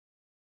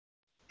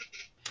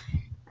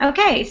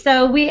Okay,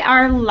 so we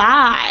are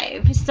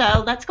live.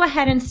 So let's go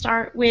ahead and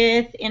start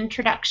with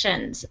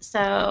introductions.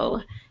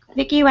 So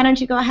Vicki, why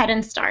don't you go ahead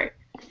and start?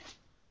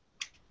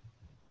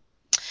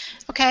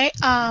 Okay,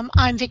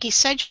 I'm Vicki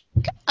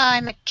Sedgwick.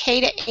 I'm a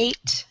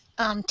K-8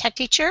 tech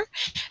teacher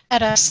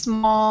at a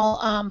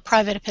small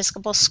private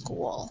Episcopal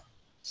school.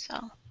 So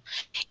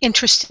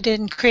interested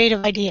in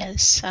creative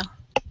ideas. So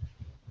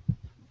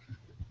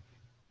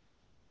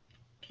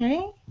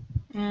Okay,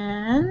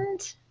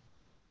 and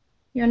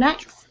you're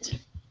next.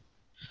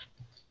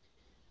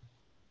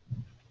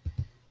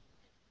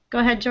 Go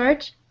ahead,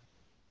 George.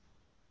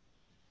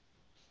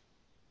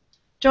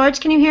 George,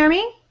 can you hear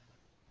me?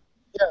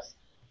 Yes,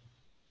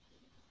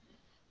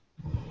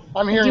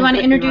 I'm Do you hearing want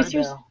to Vicki introduce right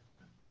yourself?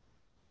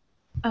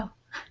 now. Oh,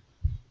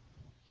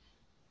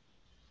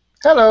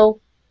 Hello,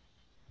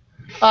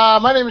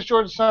 my name is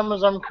George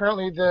Summers. I'm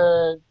currently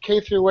the K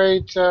through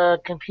 8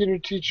 computer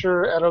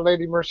teacher at Our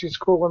Lady Mercy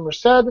School in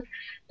Merced,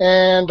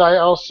 and I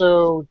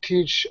also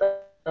teach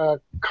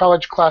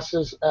college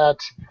classes at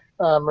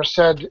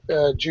Merced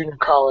Junior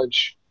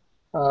College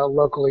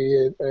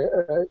locally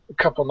a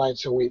couple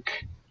nights a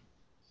week.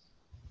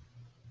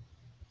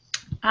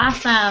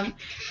 awesome.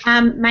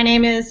 My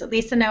name is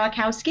Lisa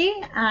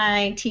Nowakowski.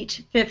 I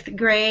teach fifth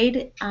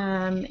grade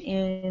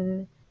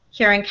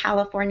here in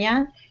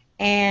California,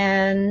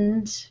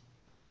 and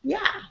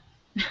yeah.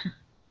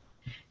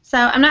 So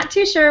I'm not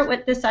too sure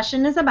what this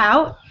session is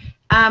about.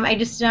 I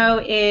just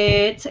know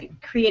it's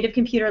Creative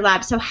Computer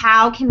Lab. So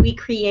how can we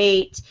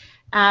create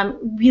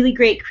really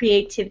great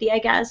creativity, I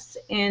guess,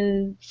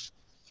 in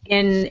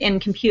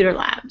computer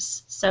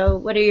labs? So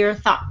what are your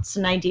thoughts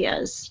and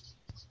ideas?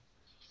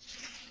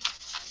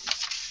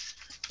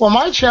 Well,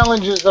 my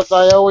challenge is that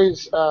I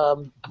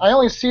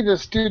only see the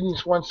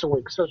students once a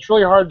week, so it's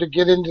really hard to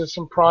get into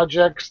some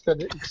projects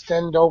that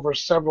extend over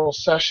several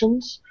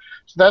sessions.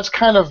 So that's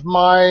kind of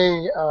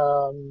my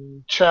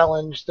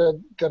challenge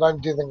that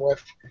I'm dealing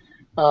with.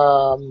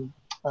 Um,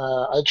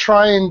 I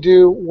try and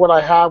do what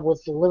I have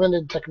with the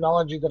limited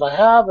technology that I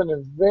have and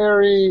a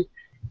very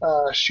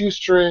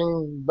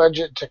shoestring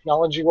budget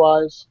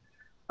technology-wise.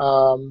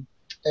 Um,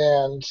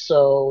 and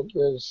so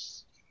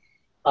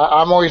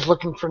I'm always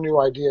looking for new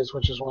ideas,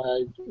 which is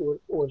why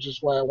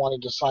I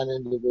wanted to sign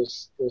into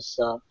this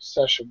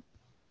session.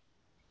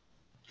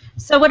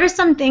 So what are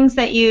some things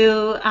that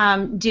you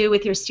do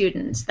with your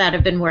students that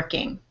have been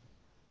working?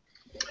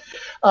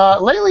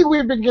 Lately,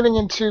 we've been getting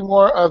into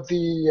more of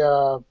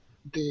the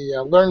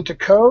learn to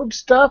code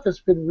stuff. It's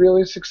been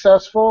really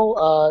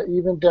successful,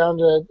 even down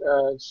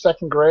to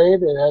second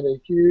grade. It had a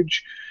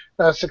huge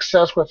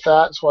success with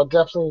that, so I'll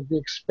definitely be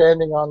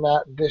expanding on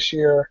that this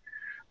year.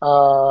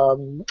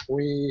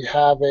 We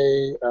have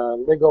a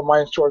Lego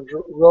Mindstorm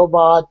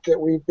robot that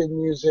we've been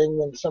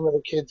using, and some of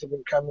the kids have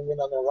been coming in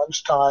on their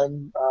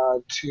lunchtime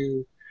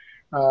to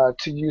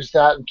use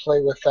that and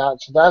play with that.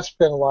 So that's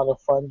been a lot of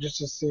fun, just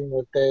to seeing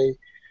what they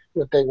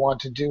want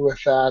to do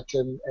with that,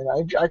 and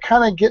I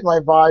kind of get my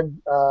vibe,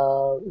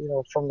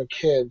 from the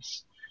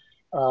kids.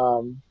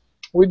 Um,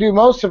 we do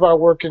most of our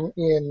work in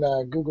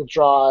Google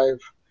Drive,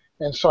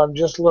 and so I'm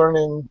just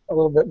learning a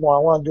little bit more. I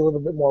want to do a little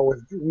bit more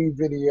with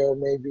WeVideo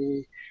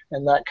maybe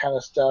and that kind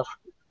of stuff.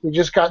 We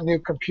just got new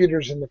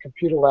computers in the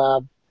computer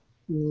lab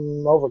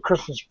over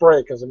Christmas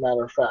break, as a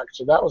matter of fact.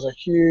 So that was a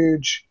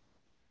huge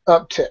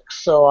uptick.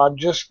 So I'm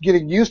just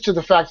getting used to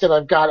the fact that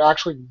I've got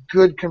actually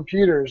good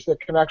computers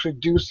that can actually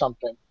do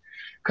something.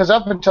 Because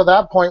up until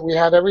that point, we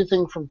had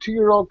everything from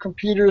 2-year-old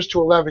computers to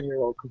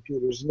 11-year-old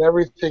computers and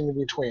everything in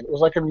between. It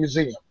was like a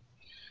museum.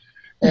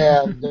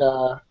 And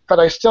but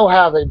I still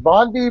have a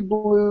Bondi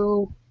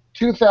Blue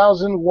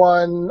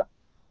 2001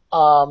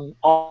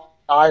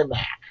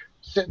 iMac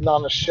sitting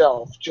on a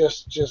shelf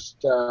just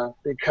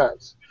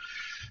because.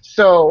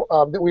 So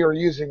that we were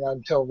using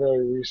until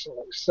very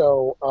recently.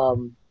 So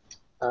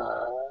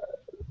uh,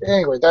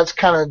 anyway, that's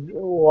kind of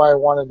why I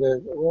wanted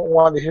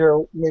to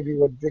hear maybe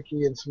what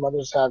Vicki and some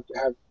others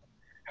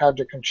have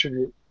to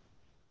contribute.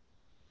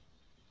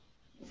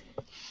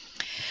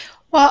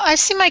 well, I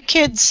see my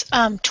kids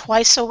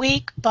twice a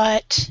week,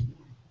 but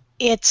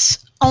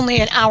it's only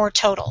an hour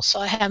total, so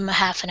I have them a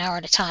half an hour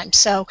at a time.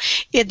 So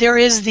there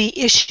is the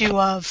issue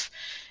of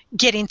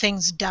getting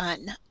things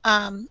done.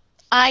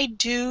 I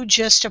do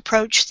just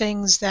approach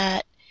things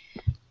that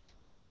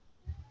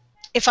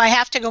if I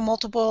have to go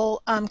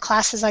multiple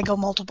classes, I go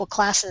multiple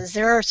classes.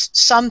 There are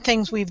some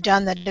things we've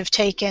done that have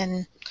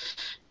taken,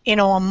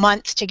 a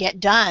month to get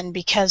done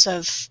because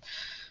of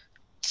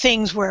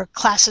things where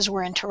classes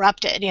were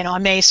interrupted. I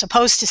may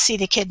supposed to see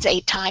the kids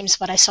 8 times,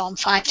 but I saw them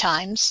 5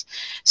 times.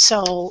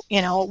 So,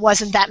 it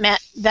wasn't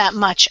that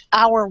much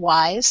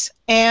hour-wise.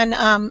 And,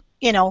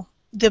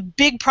 the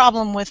big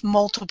problem with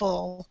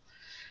multiple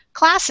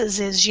classes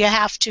is you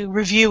have to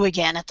review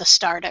again at the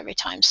start every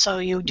time. So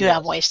you do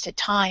have Yes. wasted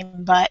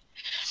time. But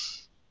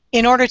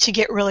in order to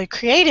get really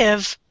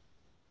creative,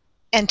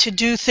 and to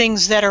do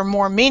things that are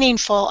more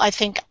meaningful, I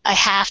think I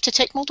have to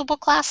take multiple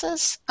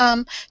classes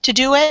to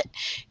do it.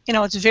 You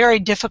know, it's very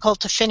difficult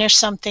to finish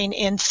something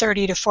in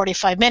 30 to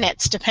 45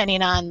 minutes,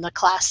 depending on the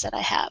class that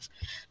I have.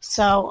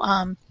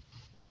 So,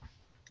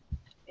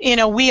 you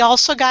know, we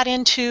also got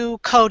into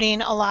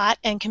coding a lot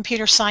and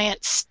computer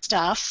science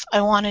stuff.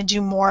 I want to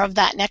do more of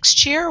that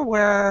next year,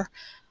 where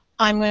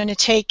I'm going to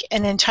take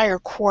an entire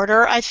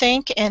quarter, I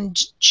think, and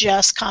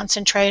just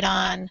concentrate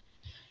on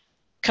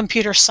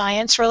computer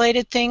science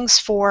related things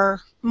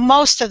for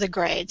most of the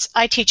grades.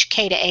 I teach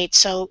K to 8,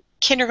 so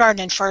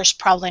kindergarten and first,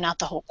 probably not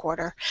the whole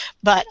quarter,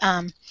 but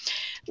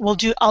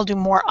I'll do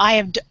more.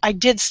 I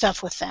did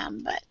stuff with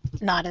them, but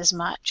not as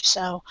much.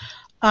 So,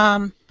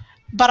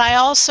 but I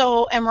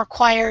also am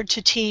required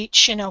to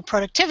teach, you know,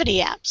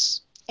 productivity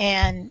apps,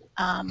 and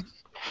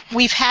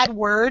we've had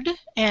Word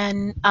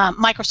and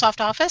Microsoft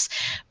Office,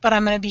 but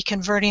I'm going to be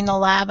converting the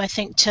lab, I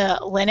think, to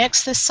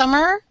Linux this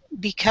summer,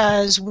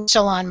 because we're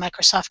still on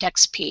Microsoft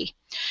XP.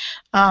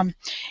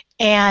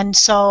 And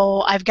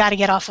so I've got to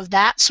get off of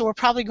that. So we're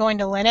probably going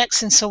to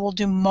Linux, and so we'll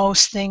do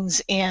most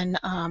things in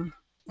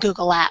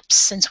Google Apps,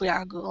 since we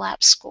are a Google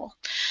Apps school.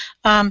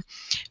 But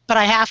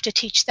I have to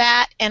teach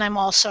that, and I'm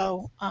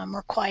also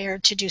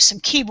required to do some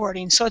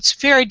keyboarding. So it's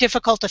very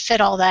difficult to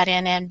fit all that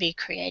in and be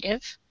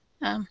creative.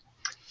 Now,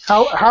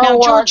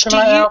 George, can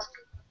I ask?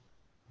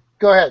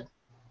 Go ahead.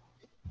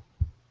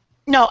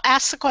 No,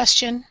 ask the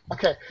question.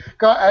 Okay.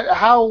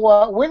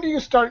 When do you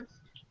start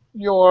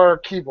your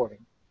keyboarding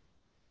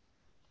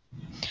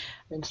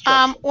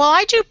instruction? Well,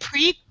 I do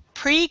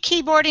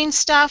pre-keyboarding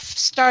stuff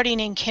starting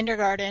in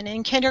kindergarten.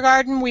 In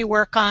kindergarten, we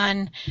work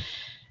on,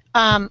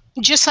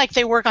 just like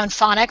they work on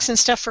phonics and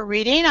stuff for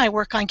reading, I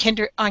work on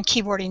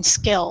keyboarding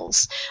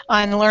skills,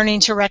 on learning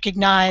to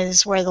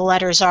recognize where the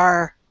letters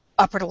are,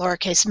 upper to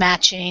lowercase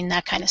matching,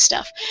 that kind of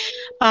stuff.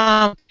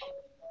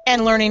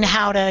 And learning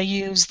how to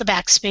use the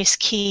backspace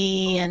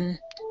key and,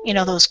 you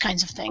know, those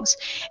kinds of things.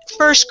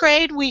 First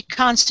grade, we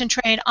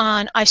concentrate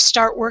on, I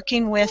start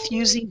working with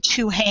using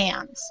 2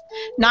 hands.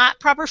 Not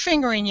proper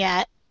fingering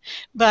yet,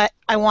 but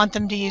I want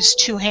them to use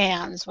 2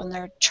 hands when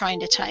they're trying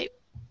to type.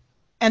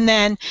 And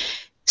then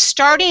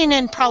starting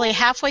in probably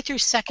halfway through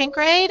 2nd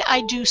grade,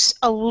 I do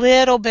a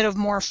little bit of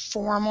more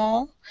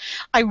formal.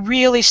 I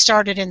really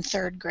started in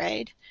 3rd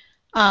grade.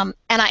 And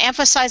I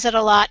emphasize it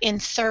a lot in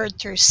 3rd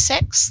through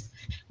 6th.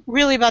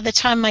 Really, by the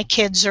time my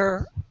kids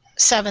are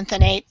 7th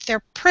and 8th,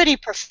 they're pretty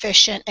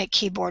proficient at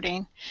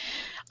keyboarding.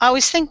 I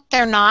always think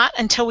they're not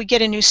until we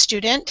get a new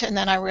student, and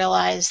then I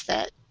realize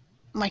that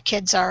my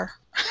kids are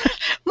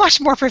much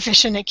more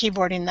proficient at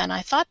keyboarding than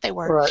I thought they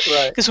were.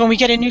 Right. Because when we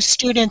get a new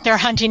student, they're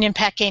hunting and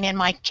pecking, and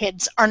my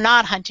kids are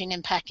not hunting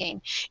and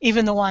pecking,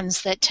 even the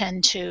ones that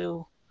tend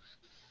to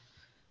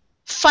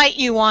fight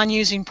you on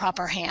using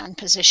proper hand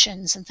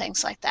positions and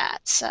things like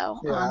that.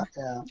 So, yeah.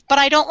 But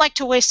I don't like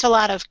to waste a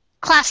lot of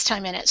class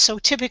time in it. So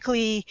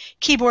typically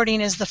keyboarding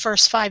is the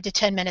first 5 to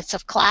 10 minutes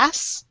of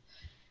class,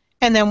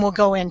 and then we'll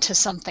go into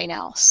something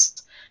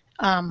else.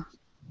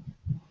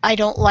 I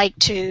don't like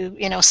to,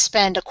 you know,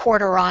 spend a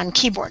quarter on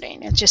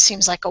keyboarding. It just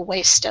seems like a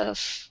waste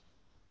of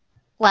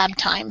lab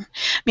time.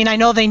 I mean, I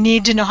know they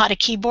need to know how to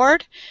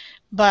keyboard,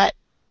 but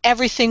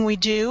everything we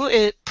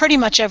do, pretty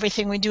much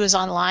everything we do is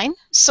online,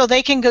 so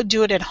they can go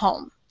do it at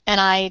home. And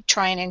I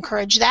try and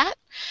encourage that,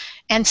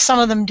 and some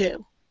of them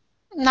do.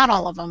 Not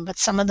all of them, but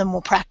some of them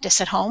will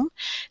practice at home,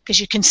 because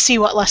you can see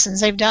what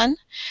lessons they've done.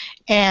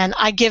 And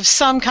I give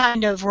some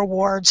kind of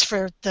rewards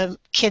for the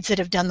kids that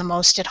have done the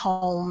most at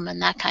home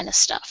and that kind of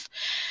stuff.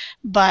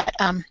 But,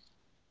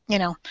 you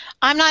know,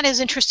 I'm not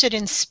as interested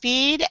in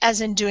speed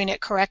as in doing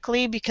it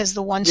correctly, because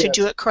the ones who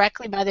do it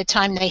correctly by the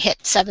time they hit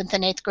 7th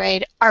and 8th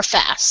grade are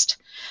fast.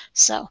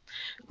 So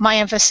my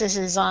emphasis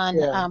is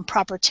on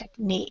proper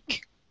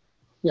technique.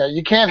 Yeah,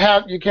 you can't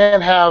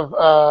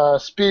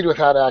have speed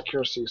without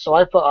accuracy. So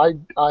I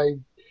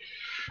can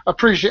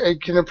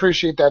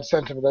appreciate that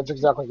sentiment. That's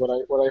exactly what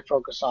I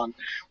focus on.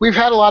 We've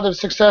had a lot of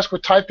success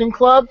with Typing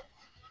Club,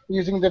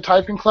 using the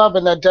Typing Club,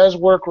 and that does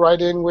work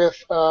right in with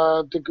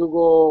the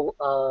Google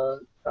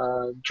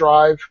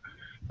Drive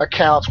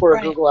accounts. We're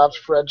a Google Apps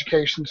for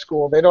Education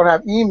school. They don't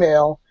have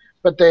email,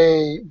 but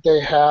they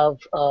have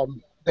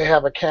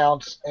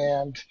accounts,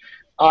 and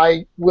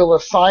I will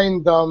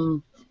assign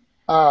them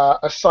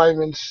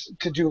assignments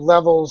to do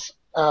levels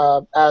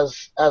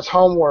as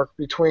homework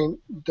between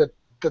the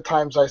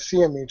times I see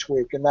them each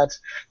week, and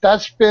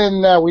that's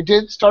been we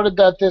started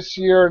that this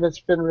year, and it's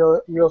been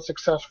real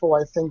successful.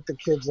 I think the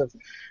kids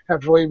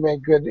have really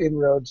made good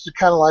inroads. It's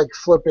kind of like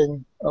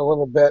flipping a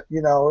little bit,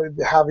 you know,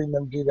 having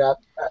them do that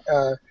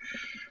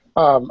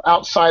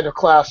outside of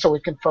class, so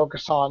we can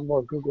focus on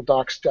more Google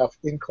Docs stuff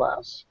in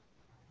class.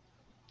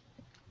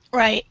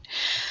 Right.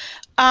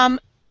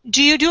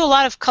 Do you do a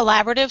lot of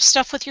collaborative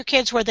stuff with your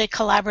kids, where they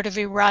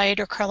collaboratively write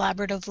or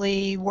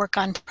collaboratively work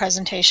on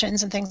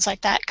presentations and things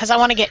like that? Because I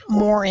want to get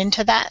more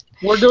into that.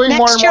 We're doing Next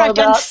more and year more I've of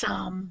done that.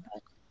 some.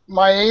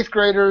 My 8th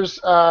graders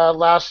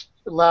last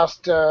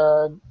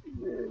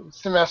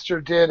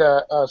semester did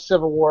a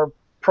Civil War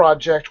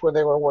project where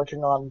they were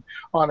working on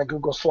a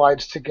Google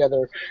Slides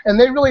together, and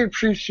they really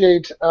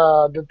appreciate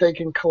that they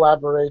can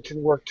collaborate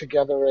and work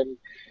together,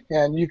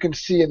 and you can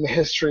see in the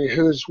history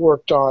who's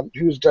done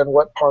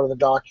what part of the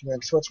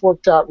document. So that's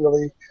worked out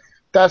really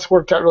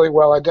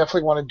well. I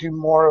definitely want to do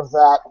more of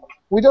that.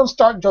 We don't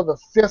start until the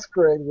 5th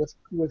grade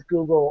with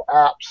Google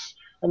Apps,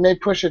 and they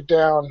push it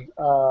down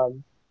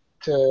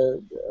to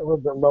a little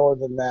bit lower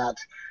than that.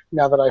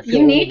 Now that I feel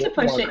You a need to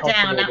little bit push more it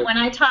down. comfortable. When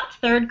I taught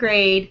 3rd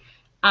grade,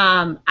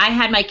 I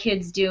had my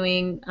kids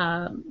doing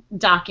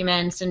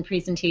documents and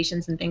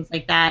presentations and things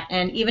like that.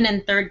 And even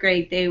in 3rd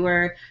grade, they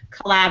were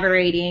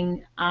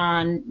collaborating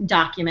on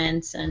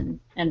documents and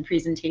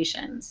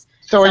presentations.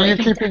 So I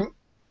think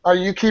are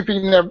you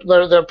keeping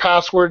their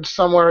passwords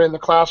somewhere in the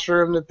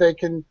classroom that they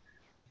can?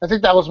 I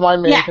think that was my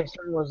main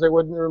concern, was they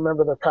wouldn't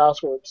remember their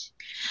passwords.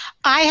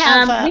 I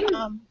have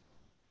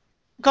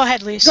go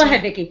ahead, Lisa. Go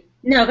ahead, Vicki.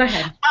 No, go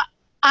ahead.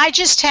 I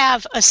just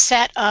have a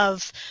set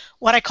of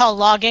what I call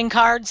login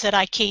cards that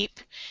I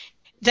keep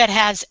that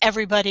has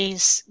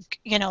everybody's,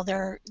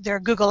 their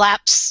Google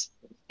Apps,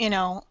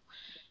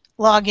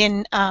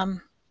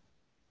 login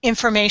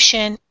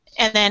information,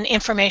 and then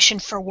information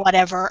for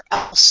whatever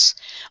else,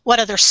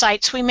 what other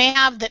sites we may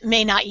have that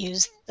may not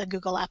use the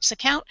Google Apps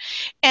account.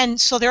 And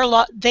so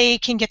they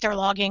can get their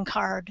login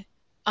card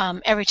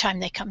every time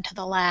they come to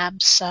the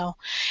lab. So,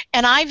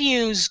 and I've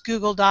used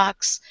Google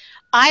Docs.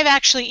 I've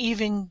actually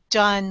even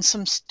done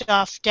some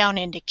stuff down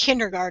into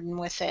kindergarten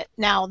with it.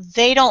 Now,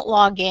 they don't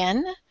log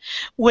in.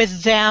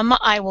 With them,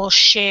 I will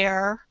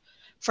share,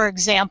 for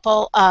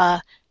example,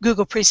 a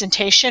Google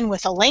presentation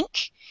with a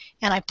link,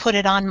 and I put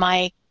it on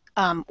my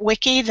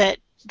wiki that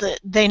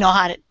they know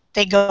how to,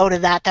 they go to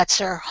that's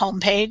their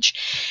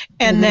homepage,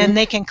 and then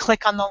they can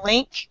click on the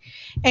link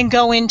and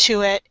go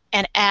into it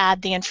and add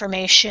the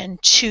information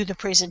to the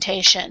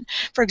presentation.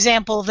 For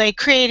example, they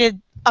created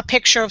a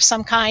picture of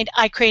some kind.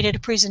 I created a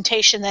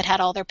presentation that had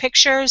all their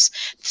pictures,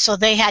 so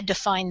they had to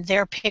find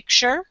their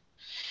picture,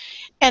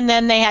 and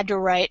then they had to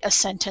write a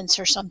sentence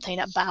or something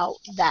about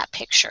that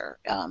picture,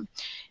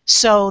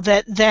 so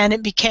that then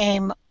it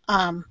became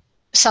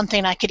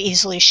something I could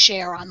easily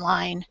share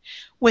online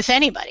with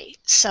anybody.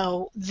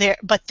 So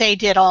but they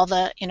did all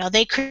the,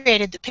 they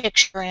created the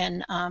picture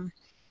in,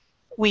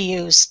 we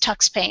use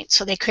TuxPaint,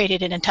 so they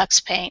created it in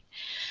TuxPaint.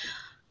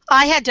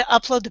 I had to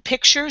upload the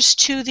pictures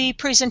to the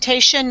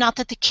presentation, not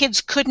that the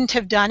kids couldn't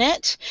have done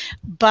it,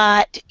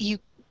 but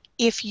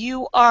if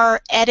you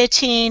are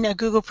editing a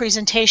Google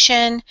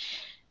presentation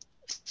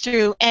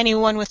through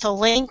anyone with a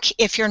link,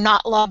 if you're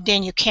not logged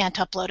in, you can't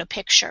upload a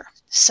picture.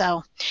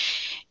 So,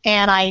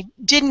 and I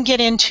didn't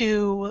get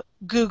into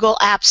Google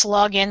Apps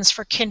logins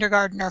for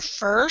kindergarten or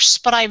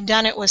first, but I've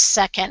done it with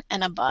 2nd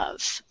and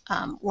above,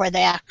 where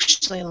they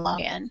actually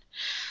log in.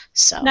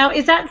 So now,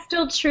 is that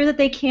still true that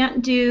they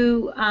can't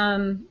do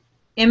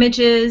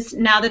images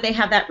now that they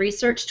have that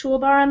research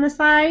toolbar on the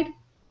side?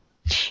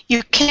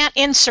 You can't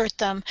insert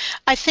them.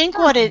 I think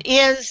what it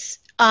is,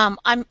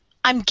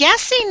 I'm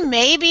guessing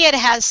maybe it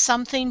has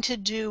something to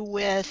do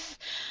with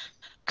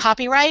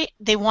copyright.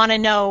 They want to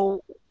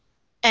know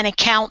an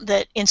account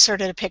that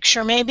inserted a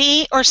picture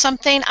maybe, or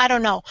something, I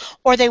don't know.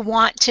 Or they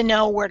want to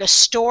know where to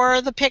store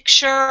the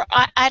picture.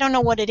 I don't know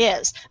what it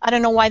is. I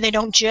don't know why they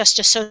don't just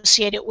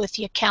associate it with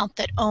the account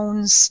that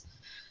owns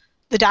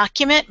the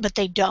document, but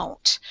they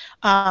don't.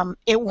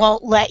 It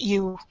won't let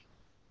you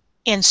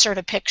insert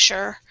a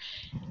picture.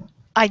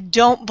 I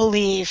don't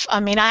believe,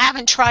 I mean, I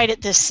haven't tried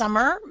it this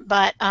summer,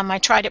 but I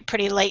tried it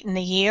pretty late in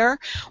the year,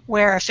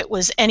 where if it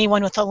was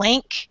anyone with a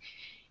link,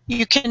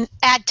 you can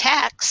add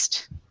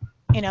text.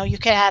 You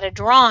can add a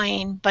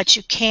drawing, but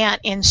you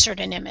can't insert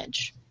an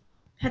image.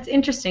 That's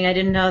interesting. I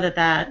didn't know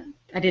that.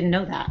 I didn't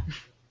know that.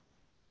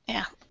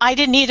 Yeah, I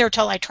didn't either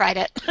till I tried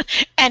it,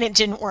 and it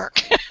didn't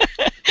work.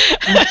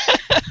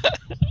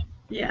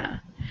 Yeah.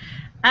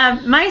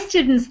 My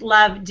students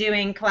love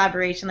doing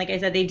collaboration. Like I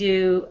said, they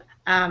do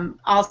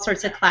all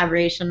sorts of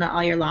collaboration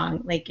all year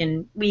long.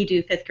 We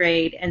do 5th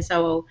grade, and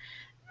so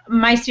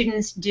my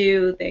students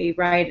they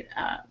write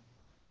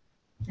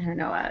I don't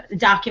know, a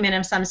document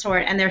of some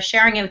sort, and they're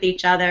sharing it with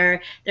each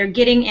other. They're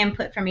getting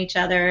input from each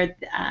other.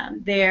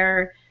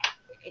 They're,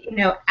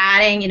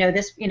 adding,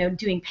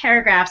 doing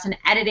paragraphs and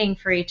editing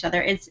for each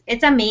other.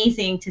 It's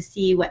amazing to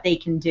see what they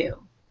can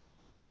do.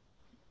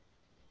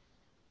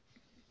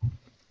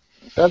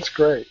 That's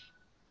great.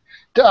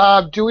 Do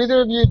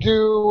either of you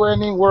do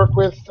any work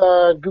with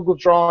Google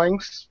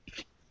Drawings?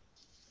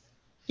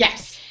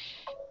 Yes.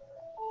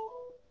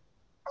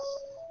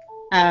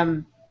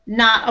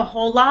 Not a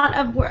whole lot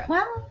of work.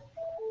 Well,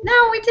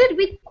 no, we did.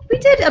 We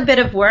did a bit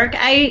of work.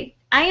 I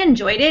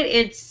enjoyed it.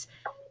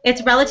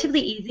 It's relatively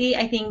easy.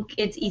 I think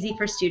it's easy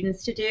for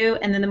students to do,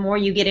 and then the more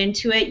you get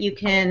into it, you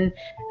can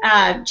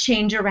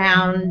change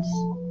around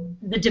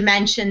the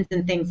dimensions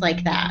and things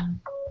like that.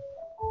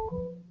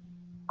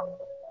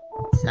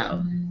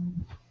 So.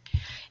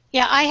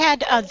 Yeah, I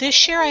had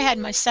this year. I had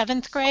my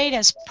 7th grade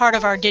as part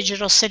of our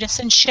digital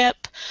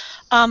citizenship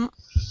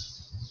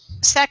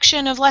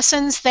section of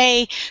lessons,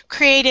 they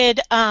created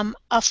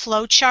a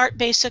flow chart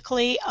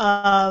basically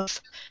of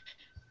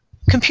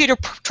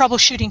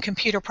troubleshooting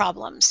computer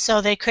problems.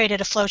 So they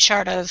created a flow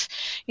chart of,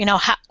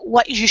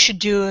 what you should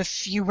do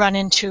if you run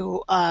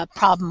into a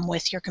problem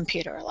with your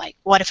computer. Like,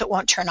 what if it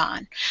won't turn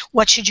on?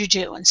 What should you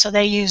do? And so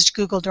they used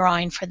Google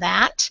Drawing for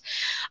that.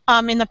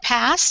 In the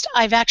past,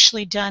 I've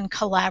actually done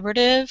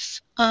collaborative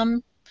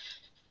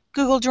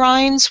Google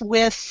Drawings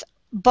with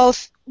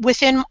both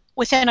within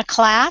a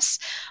class.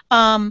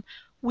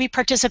 We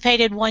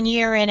participated one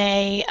year in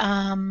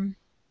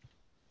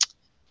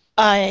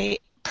a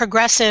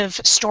progressive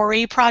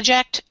story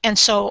project, and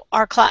so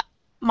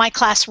my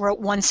class wrote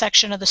one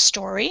section of the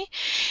story,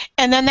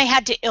 and then they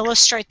had to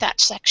illustrate that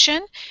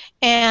section,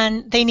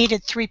 and they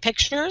needed 3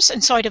 pictures,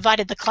 and so I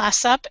divided the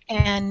class up,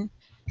 and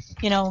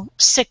 5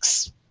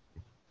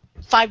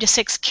 to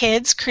 6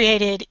 kids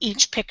created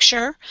each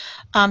picture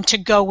to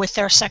go with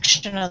their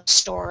section of the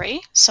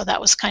story, so that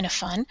was kind of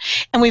fun.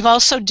 And we've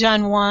also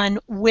done one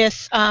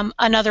with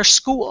another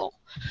school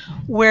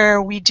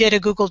where we did a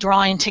Google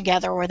Drawing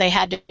together where they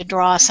had to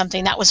draw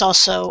something that was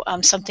also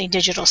something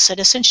digital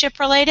citizenship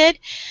related.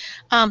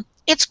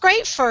 It's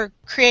great for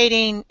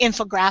creating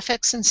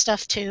infographics and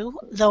stuff too,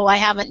 though I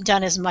haven't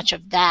done as much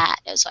of that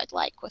as I'd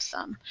like with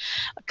them,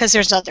 because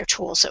there's other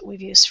tools that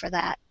we've used for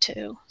that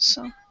too.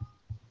 So.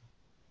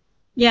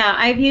 Yeah,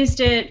 I've used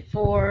it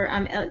for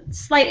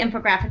slight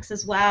infographics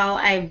as well.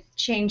 I've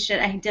changed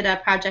it. I did a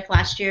project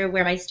last year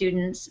where my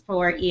students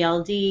for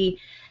ELD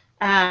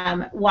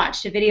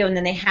watched a video, and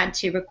then they had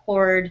to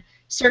record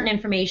certain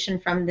information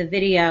from the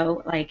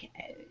video, like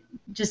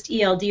just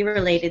ELD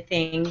related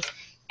things.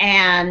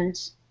 And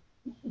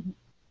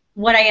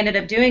what I ended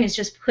up doing is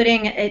just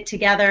putting it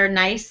together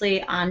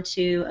nicely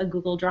onto a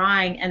Google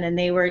Drawing, and then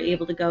they were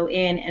able to go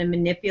in and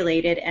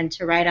manipulate it and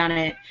to write on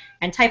it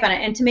and type on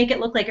it and to make it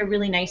look like a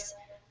really nice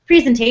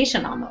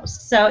presentation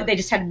almost. So they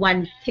just had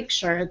one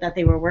picture that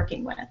they were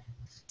working with.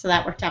 So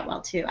that worked out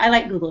well too. I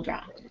like Google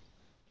Draw.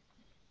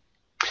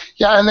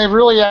 Yeah, and they've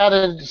really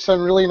added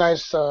some really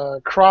nice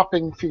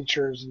cropping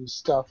features and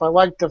stuff. I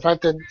like the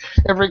fact that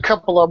every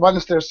couple of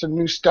months there's some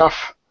new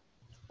stuff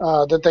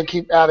that they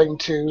keep adding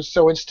to,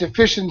 so its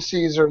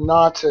deficiencies are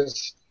not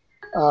as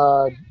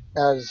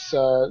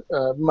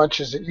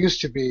much as it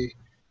used to be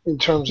in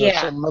terms of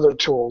some other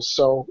tools.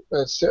 So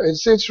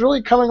it's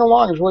really coming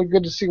along. It's really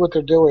good to see what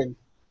they're doing.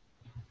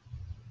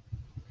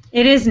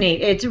 It is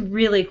neat. It's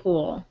really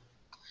cool.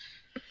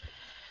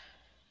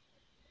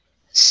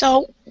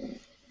 So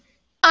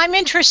I'm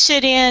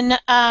interested in,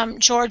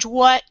 George,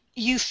 what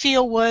you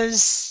feel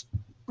was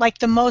like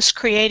the most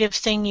creative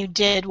thing you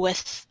did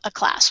with a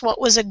class. What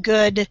was a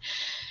good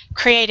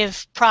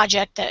creative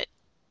project that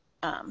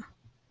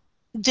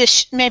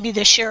maybe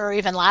this year or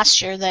even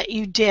last year that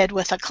you did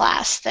with a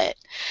class? That,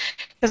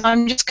 because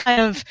I'm just kind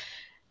of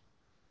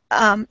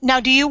now,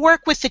 do you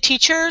work with the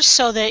teachers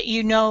so that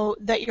you know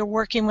that you're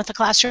working with the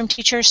classroom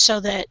teachers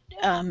so that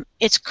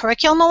it's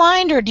curriculum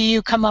aligned, or do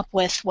you come up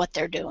with what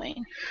they're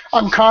doing?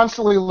 I'm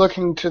constantly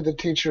looking to the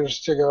teachers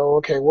to go,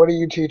 okay, what are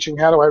you teaching?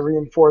 How do I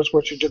reinforce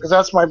what you do? Because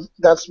that's my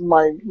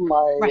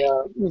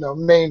right.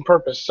 Main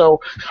purpose. So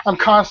I'm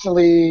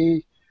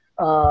constantly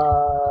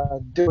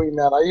doing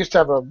that. I used to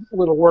have a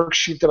little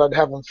worksheet that I'd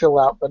have them fill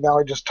out, but now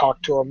I just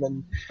talk to them.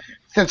 And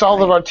since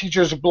all of our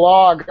teachers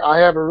blog, I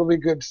have a really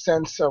good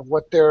sense of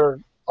what they're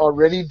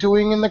already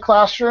doing in the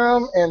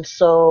classroom, and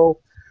so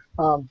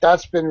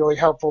that's been really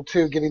helpful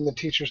too, getting the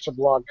teachers to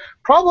blog.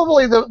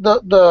 Probably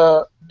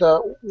the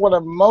what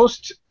I'm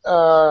most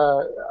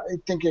I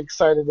think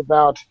excited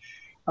about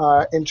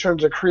in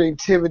terms of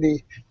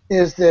creativity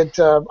is that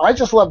I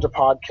just love to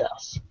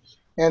podcast,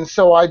 and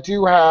so I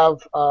do have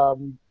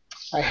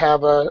I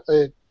have a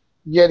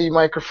Yeti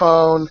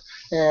microphone,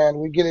 and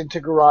we get into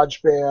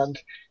GarageBand,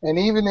 and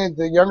even in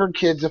the younger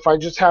kids, if I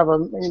just have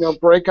them,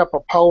 break up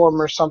a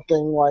poem or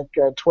something like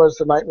 "'Twas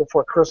the Night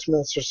Before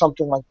Christmas" or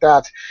something like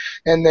that,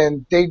 and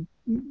then they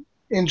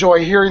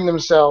enjoy hearing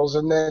themselves,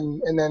 and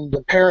then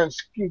the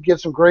parents get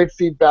some great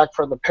feedback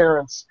from the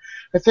parents.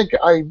 I think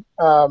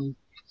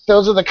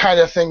those are the kind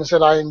of things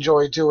that I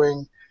enjoy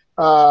doing.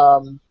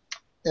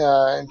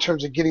 In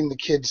terms of getting the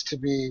kids to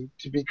be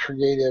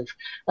creative.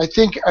 I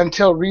think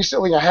until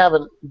recently I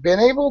haven't been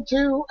able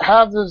to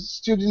have the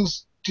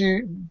students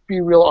to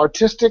be real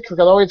artistic, because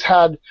I always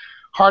had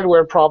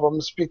hardware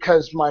problems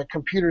because my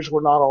computers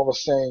were not all the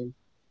same.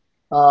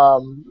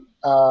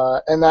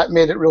 And that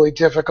made it really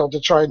difficult to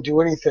try and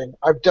do anything.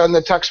 I've done the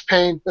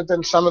TuxPaint, but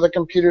then some of the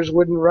computers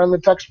wouldn't run the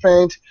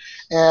TuxPaint,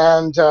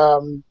 and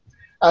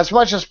as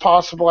much as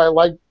possible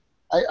I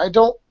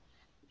don't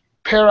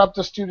pair up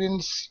the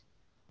students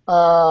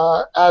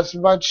as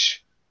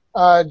much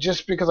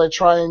just because I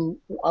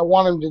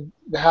want them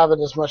to have it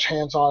as much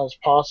hands-on as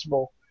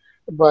possible,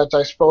 but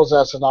I suppose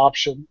that's an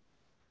option,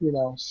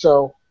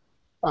 So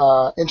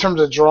in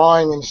terms of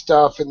drawing and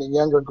stuff in the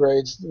younger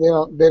grades,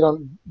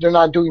 they're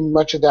not doing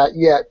much of that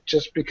yet,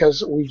 just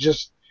because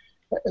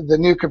the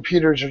new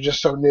computers are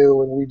just so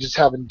new, and we just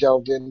haven't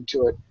delved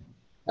into it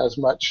as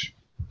much.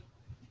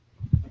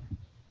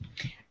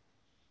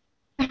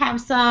 have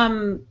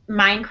some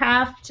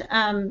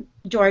Minecraft,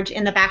 George,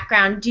 in the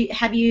background.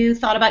 Have you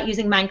thought about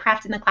using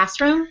Minecraft in the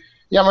classroom?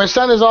 Yeah, my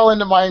son is all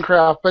into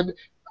Minecraft, but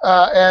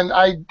and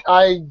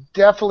I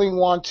definitely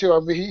want to. I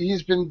mean,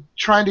 he's been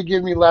trying to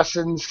give me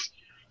lessons.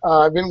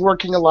 I've been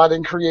working a lot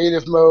in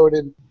creative mode,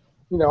 and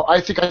I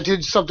think I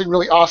did something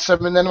really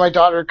awesome. And then my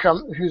daughter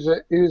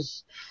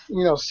who's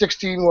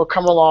 16, will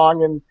come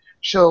along, and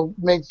she'll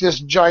make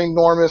this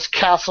ginormous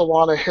castle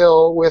on a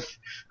hill with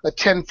a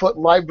 10-foot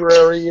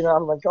library.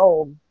 I'm like,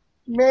 oh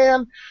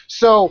man.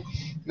 So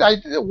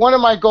one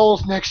of my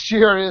goals next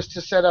year is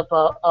to set up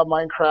a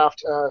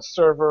Minecraft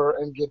server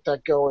and get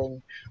that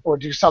going, or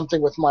do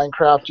something with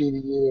Minecraft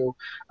EDU.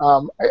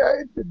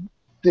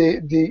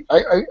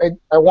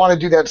 I want to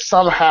do that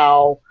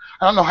somehow.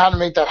 I don't know how to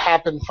make that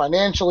happen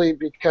financially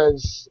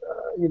because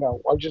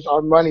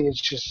our money is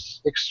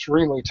just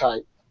extremely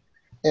tight,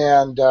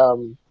 and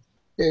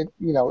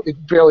it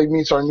barely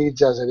meets our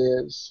needs as it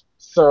is.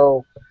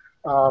 So,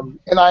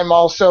 and I'm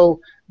also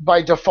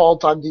by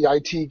default I'm the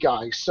IT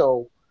guy,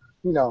 so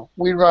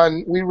we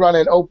run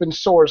an open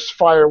source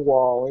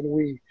firewall, and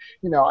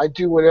I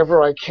do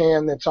whatever I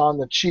can that's on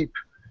the cheap,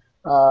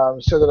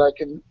 so that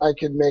I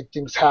can make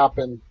things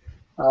happen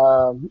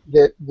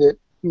that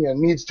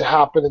needs to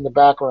happen in the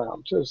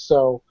background.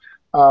 So,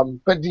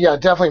 but yeah,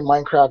 definitely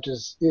Minecraft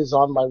is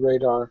on my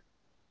radar.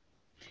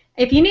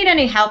 If you need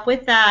any help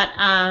with that,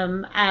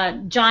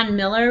 John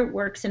Miller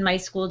works in my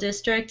school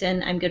district,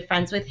 and I'm good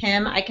friends with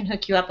him. I can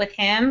hook you up with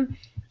him.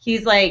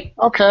 He's like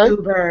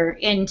uber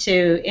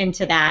into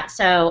that,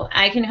 so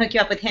I can hook you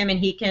up with him, and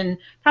he can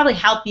probably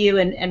help you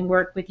and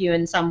work with you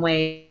in some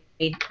way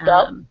with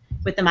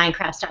the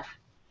Minecraft stuff.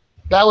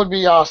 That would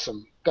be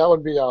awesome. That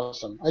would be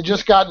awesome. I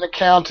just got an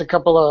account a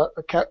couple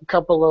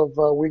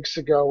of weeks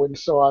ago, and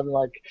so I'm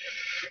like,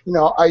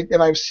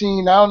 I've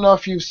seen. I don't know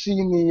if you've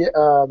seen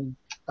the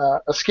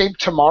Escape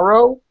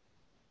Tomorrow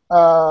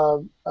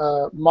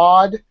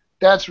mod.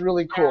 That's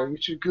really cool. You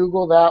should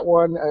Google that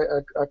one.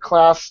 A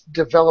class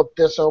developed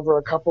this over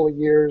a couple of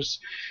years,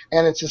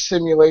 and it's a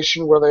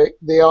simulation where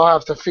they all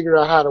have to figure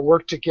out how to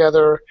work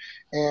together,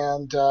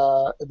 and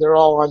they're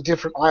all on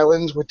different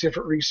islands with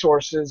different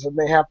resources, and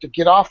they have to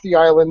get off the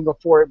island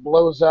before it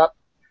blows up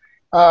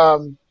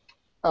out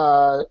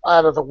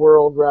of the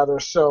world, rather.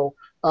 So,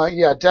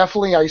 yeah,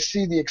 definitely I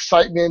see the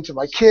excitement, and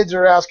my kids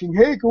are asking,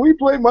 hey, can we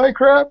play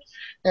Minecraft?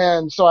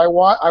 And so I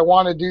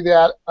want to do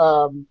that.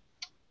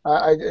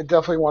 I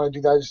definitely want to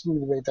do that. I just need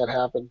to make that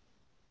happen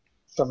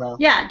somehow.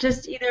 Yeah,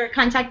 just either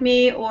contact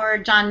me or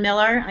John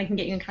Miller. I can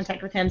get you in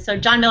contact with him. So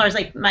John Miller is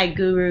like my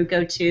guru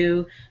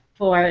go-to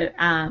for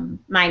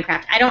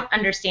Minecraft. I don't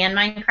understand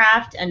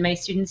Minecraft, and my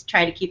students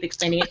try to keep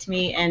explaining it to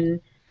me, and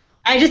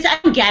I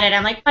don't get it.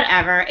 I'm like,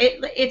 whatever.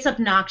 It's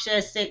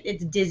obnoxious.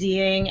 It's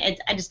dizzying.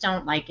 I just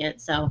don't like it.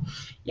 So,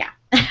 yeah.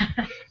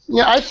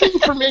 Yeah, I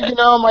think for me,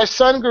 my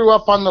son grew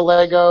up on the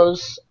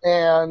Legos,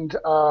 and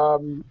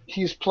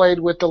he's played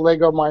with the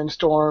Lego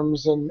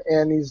Mindstorms,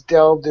 and he's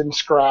delved in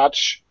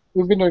Scratch.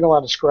 We've been doing a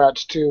lot of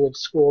Scratch too at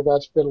school.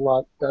 That's been a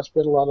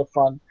lot of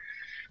fun.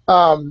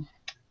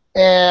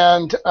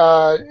 And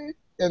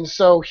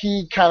so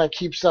he kind of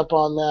keeps up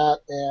on that,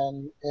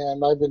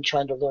 and I've been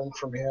trying to learn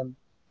from him.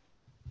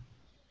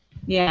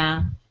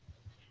 Yeah.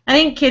 I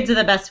think kids are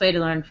the best way to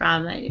learn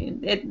from.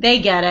 They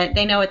get it.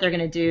 They know what they're going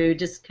to do.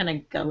 Just kind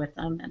of go with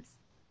them. That's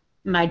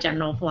my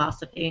general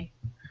philosophy.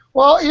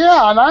 Well,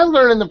 yeah, and I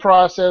learn in the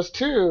process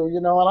too,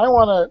 and I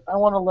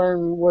want to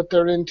learn what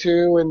they're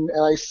into, and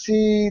I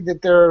see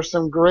that there are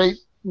some great,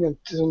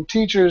 some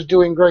teachers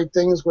doing great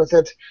things with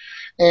it,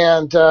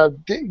 and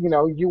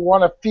you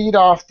want to feed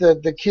off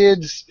the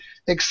kids'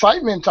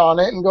 excitement on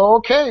it and go,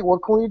 okay,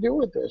 what can we do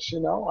with this?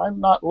 I'm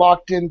not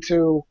locked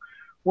into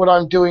what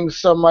I'm doing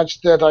so much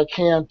that I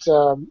can't,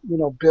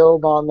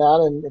 build on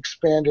that and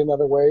expand in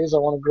other ways. I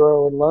want to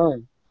grow and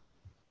learn.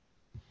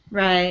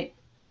 Right.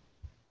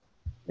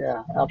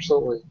 Yeah,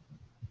 absolutely.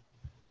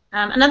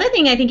 Another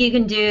thing I think you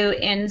can do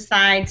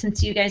inside,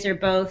 since you guys are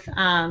both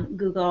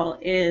Google,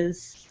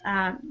 is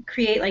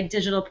create like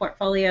digital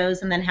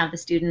portfolios and then have the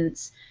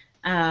students,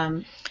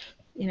 do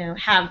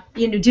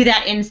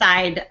that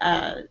inside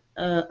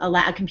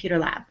a computer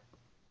lab.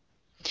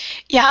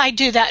 Yeah, I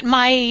do that.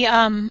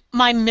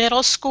 My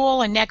middle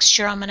school, and next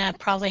year I'm going to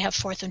probably have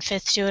 4th and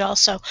 5th do it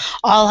also,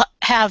 all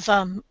have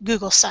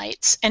Google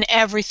Sites, and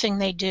everything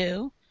they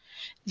do,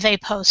 they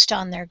post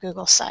on their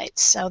Google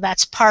Sites. So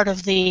that's part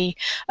of the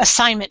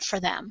assignment for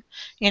them.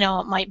 It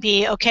might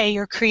be, okay,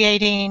 you're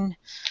creating,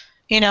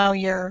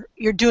 you're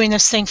doing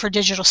this thing for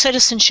digital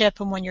citizenship,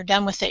 and when you're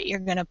done with it, you're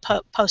going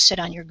to post it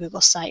on your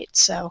Google site.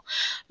 So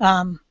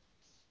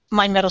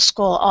my middle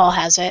school all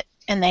has it,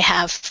 and they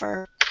have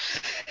for,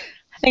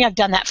 I think I've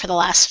done that for the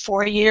last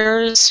 4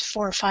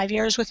 or 5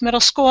 years with middle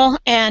school,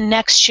 and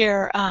next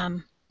year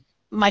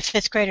my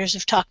 5th graders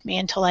have talked me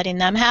into letting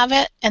them have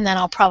it, and then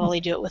I'll probably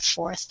do it with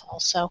 4th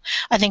also.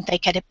 I think they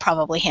could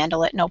probably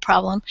handle it, no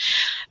problem.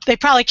 They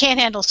probably can't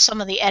handle some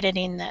of the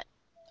editing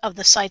of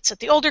the sites that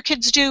the older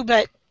kids do,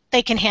 but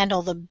they can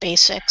handle the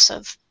basics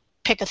of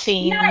pick a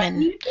theme. Yeah,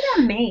 you'd be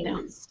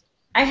amazed.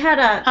 I had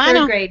a I third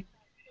know. grade.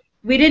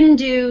 We didn't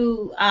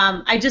do.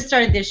 I just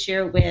started this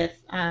year with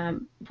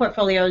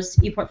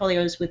portfolios,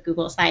 e-portfolios with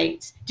Google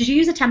Sites. Did you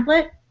use a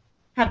template?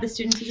 Have the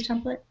students use a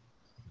template?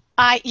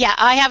 I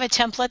have a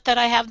template that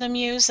I have them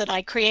use that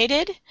I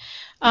created.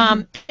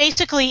 Mm-hmm.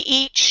 Basically,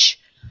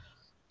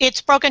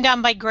 it's broken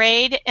down by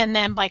grade and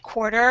then by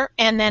quarter,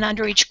 and then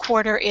under each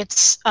quarter,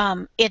 it's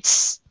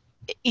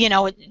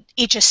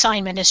each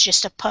assignment is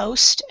just a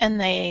post, and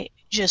they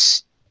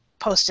just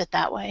post it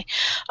that way.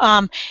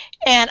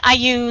 And I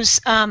use,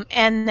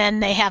 and then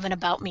they have an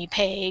About Me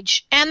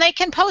page, and they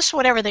can post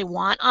whatever they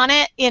want on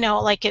it.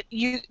 Like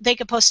they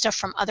could post stuff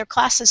from other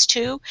classes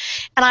too.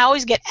 And I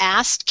always get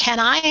asked, can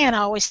I? And I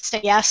always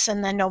say yes,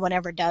 and then no one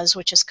ever does,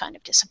 which is kind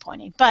of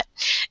disappointing. But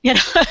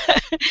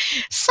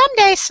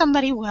someday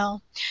somebody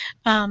will.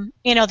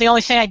 The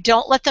only thing I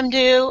don't let them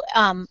do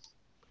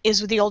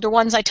is with the older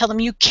ones, I tell them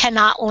you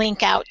cannot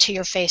link out to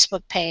your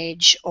Facebook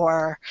page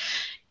or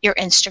your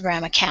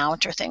Instagram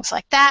account or things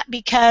like that,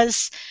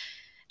 because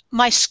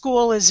my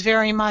school is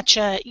very much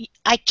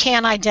I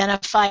can't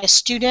identify a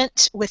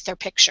student with their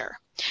picture.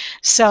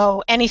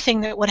 So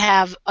anything that would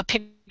have a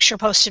picture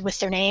posted with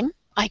their name,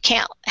 I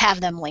can't have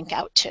them link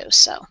out to.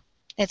 So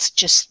it's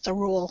just the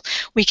rule.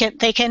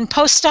 They can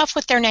post stuff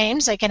with their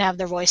names. They can have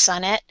their voice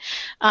on it.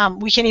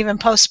 We can even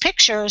post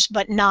pictures,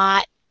 but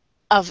not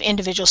of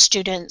individual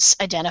students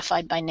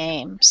identified by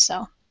name.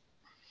 So.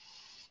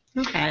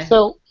 Okay.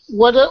 So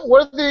what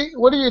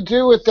do you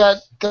do with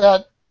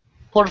that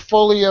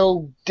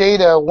portfolio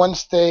data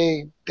once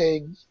they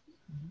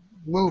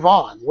move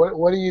on?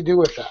 What do you do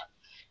with that?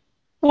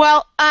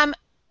 Well,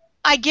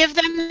 I give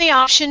them the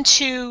option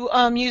to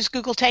use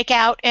Google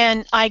Takeout,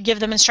 and I give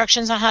them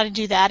instructions on how to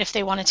do that if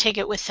they want to take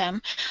it with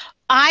them.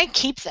 I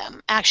keep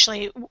them,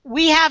 actually.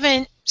 We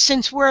haven't,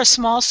 since we're a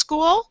small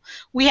school,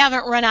 we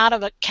haven't run out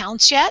of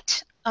accounts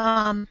yet.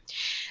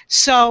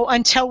 So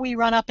until we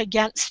run up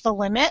against the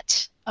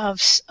limit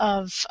of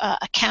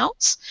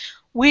accounts,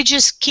 we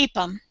just keep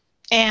them.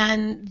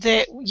 And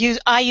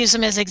I use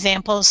them as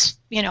examples,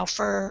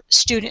 for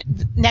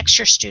next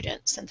year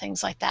students and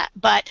things like that.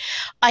 But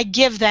I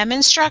give them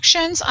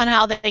instructions on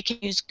how they can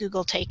use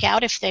Google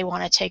Takeout if they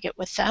want to take it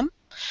with them.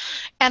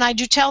 And I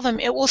do tell them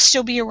it will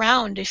still be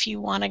around if you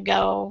want to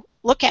go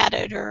look at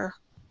it or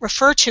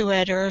refer to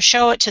it or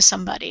show it to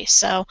somebody.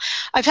 So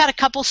I've had a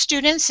couple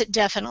students that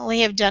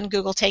definitely have done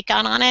Google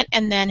Takeout on it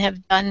and then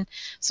have done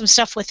some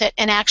stuff with it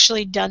and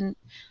actually done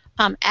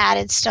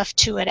added stuff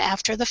to it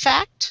after the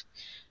fact.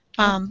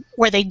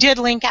 Where they did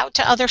link out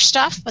to other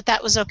stuff, but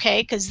that was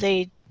okay because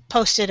they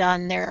posted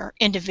on their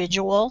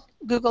individual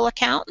Google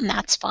account, and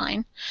that's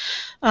fine.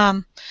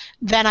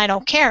 Then I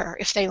don't care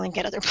if they link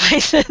at other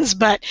places,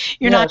 but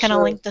you're not going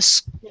to link the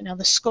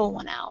school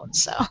one out.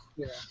 So.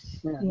 Yeah.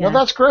 No,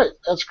 that's great.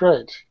 That's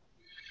great.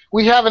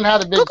 We haven't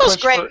had a big Google's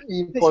push great for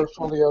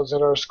e-portfolios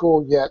at our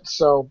school yet,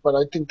 but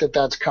I think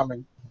that's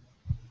coming.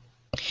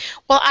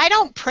 Well, I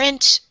don't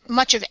print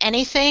much of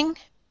anything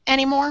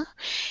anymore,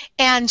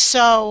 and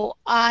so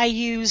I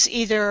use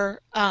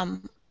either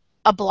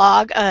a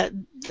blog,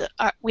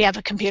 we have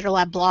a computer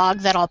lab blog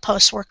that I'll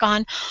post work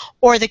on,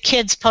 or the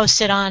kids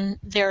post it on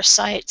their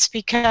sites,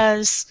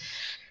 because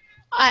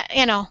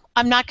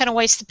I'm not going to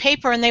waste the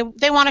paper, and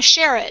they want to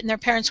share it and their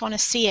parents want to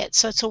see it,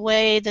 so it's a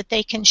way that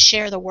they can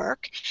share the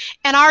work.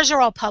 And ours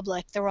are all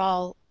public. They're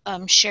all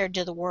shared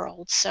to the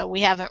world, so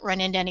we haven't run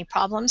into any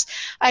problems.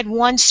 I had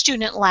one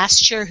student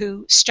last year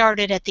who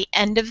started at the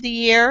end of the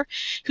year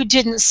who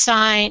didn't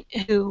sign,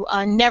 who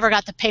never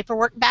got the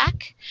paperwork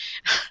back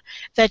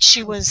that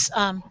she was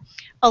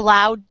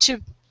allowed to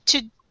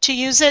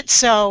use it,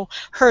 so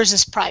hers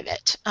is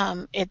private.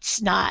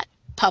 It's not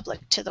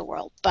public to the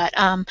world, but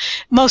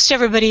most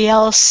everybody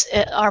else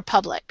are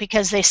public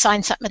because they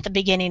sign something at the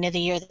beginning of the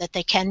year that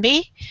they can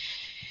be,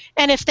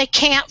 and if they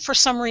can't for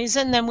some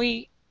reason,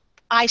 then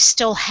I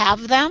still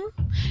have them.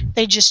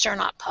 They just are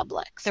not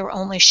public. They're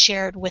only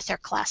shared with their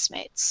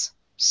classmates.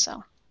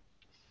 So.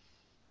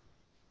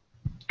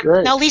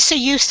 Great. Now, Lisa,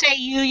 you say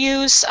you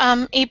use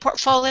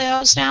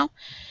e-portfolios now?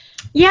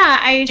 Yeah,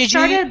 I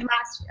started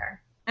last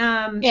year.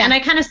 Yeah. And I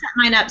kind of set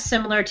mine up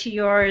similar to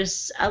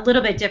yours, a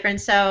little bit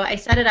different. So I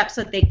set it up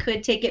so that they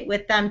could take it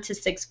with them to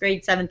 6th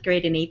grade, 7th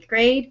grade, and 8th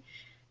grade,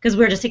 because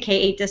we're just a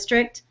K-8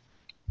 district.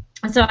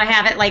 And so I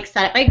have it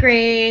set up by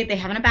grade. They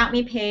have an About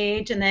Me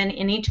page, and then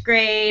in each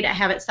grade I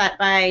have it set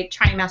by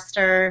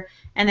trimester,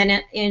 and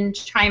then in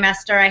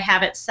trimester I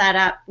have it set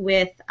up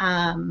with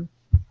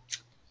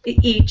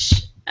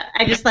each.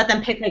 I just let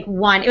them pick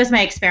one. It was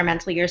my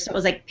experimental year, so it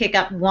was pick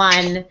up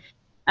one.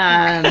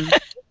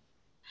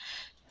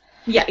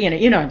 Yeah,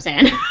 you know what I'm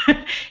saying.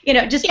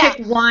 Just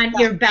pick one,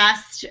 your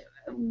best,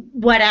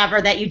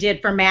 whatever that you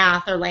did for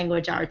math or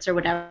language arts or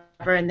whatever.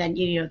 And then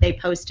they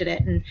posted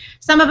it, and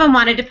some of them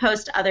wanted to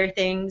post other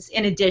things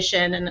in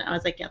addition, and I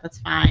was like, yeah, that's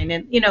fine.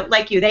 And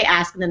like they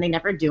ask and then they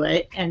never do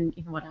it, and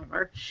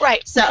whatever.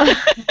 Right. So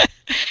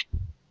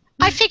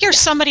I figure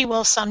somebody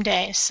will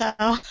someday. So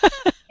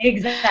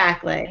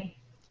exactly.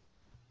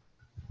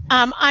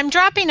 I'm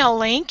dropping a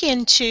link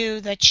into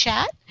the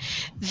chat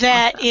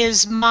that Awesome.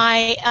 is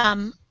my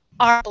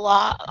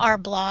our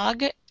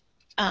blog.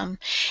 Um,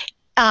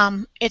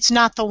 it's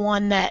not the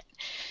one that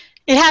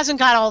it hasn't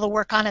got all the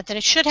work on it that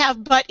it should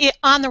have, but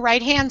on the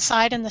right-hand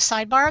side in the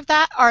sidebar of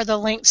that are the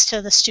links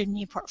to the student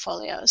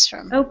e-portfolios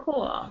from Oh,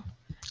 cool.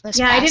 this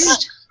Yeah,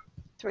 past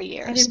 3 I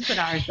years. didn't put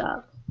ours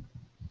up.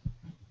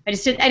 I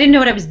didn't know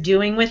what I was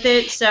doing with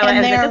it, so And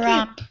I was like,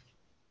 they're, okay.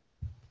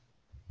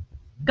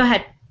 Go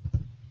ahead.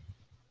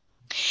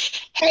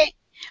 Hey,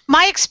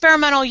 my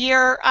experimental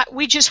year,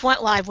 we just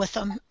went live with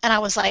them, and I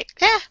was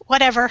like,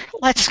 whatever,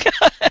 let's go,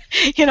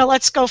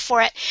 let's go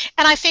for it.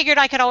 And I figured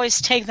I could always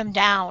take them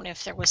down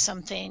if there was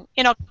something,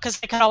 because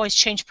they could always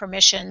change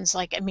permissions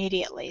like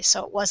immediately,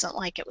 so it wasn't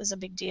like it was a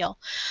big deal.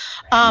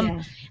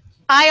 Yeah.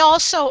 I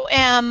also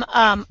am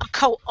a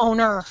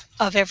co-owner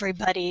of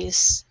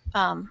everybody's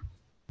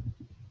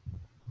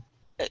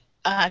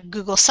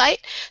Google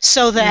site,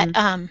 so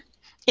that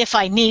if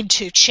I need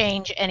to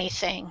change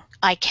anything,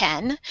 I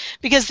can.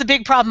 Because the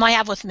big problem I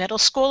have with middle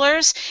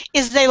schoolers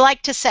is they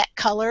like to set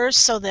colors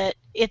so that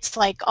it's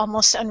like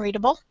almost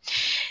unreadable.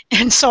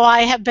 And so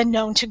I have been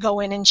known to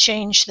go in and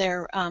change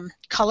their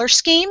color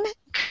scheme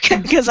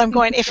because I'm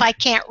going, if I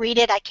can't read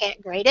it, I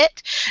can't grade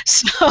it.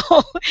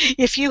 So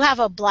if you have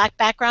a black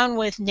background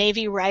with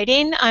navy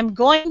writing, I'm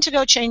going to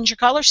go change your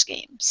color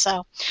scheme.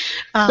 So,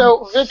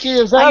 Vicki,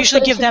 is that I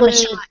usually give them a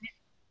shot.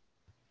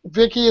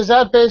 Vicki, is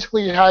that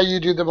basically how you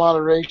do the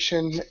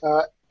moderation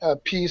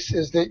piece?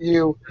 Is that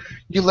you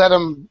let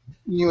them,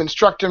 you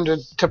instruct them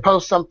to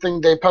post something,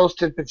 they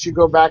post it, but you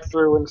go back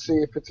through and see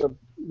if it's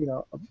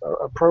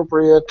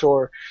appropriate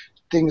or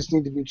things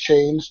need to be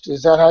changed.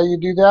 Is that how you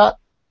do that?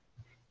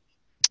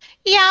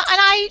 Yeah, and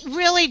I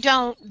really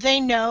don't. They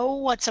know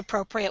what's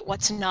appropriate,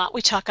 what's not.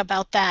 We talk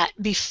about that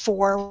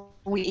before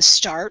we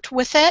start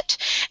with it.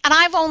 And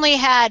I've only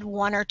had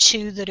 1 or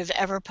 2 that have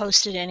ever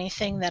posted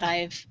anything that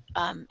I've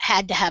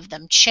had to have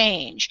them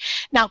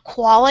change. Now,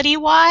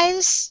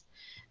 quality-wise,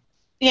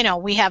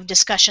 we have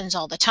discussions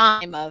all the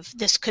time of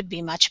this could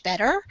be much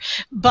better,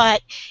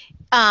 but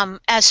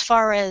as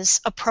far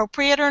as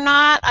appropriate or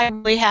not, I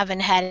really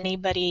haven't had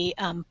anybody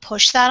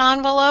push that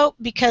envelope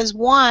because,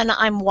 one,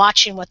 I'm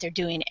watching what they're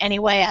doing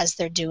anyway as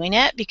they're doing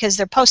it because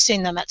they're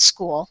posting them at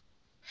school.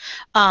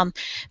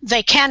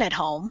 They can at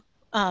home,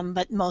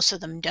 but most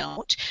of them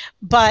don't.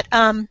 But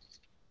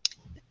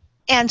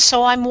and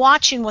so I'm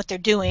watching what they're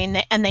doing,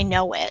 and they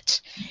know it.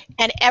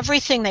 And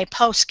everything they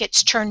post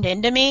gets turned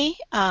into me.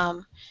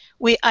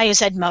 I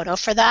use Edmodo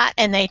for that,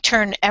 and they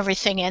turn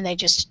everything in. They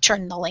just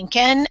turn the link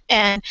in,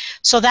 and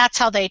so that's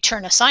how they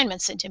turn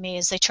assignments into me.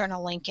 Is they turn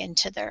a link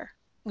into their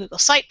Google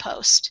site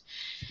post,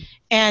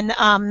 and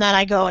then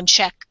I go and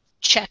check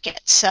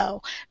it.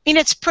 So,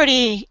 it's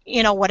pretty,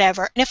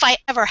 whatever. And if I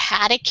ever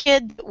had a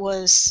kid that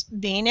was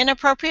being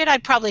inappropriate,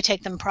 I'd probably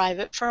take them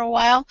private for a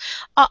while.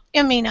 I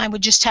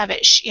would just have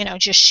it,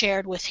 just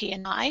shared with he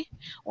and I,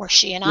 or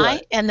she and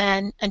I, and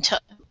then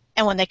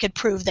and when they could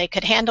prove they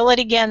could handle it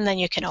again, then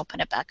you can open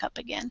it back up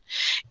again.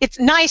 It's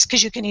nice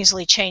because you can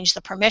easily change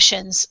the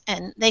permissions,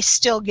 and they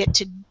still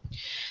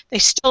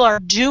are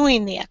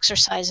doing the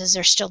exercises,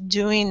 they're still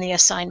doing the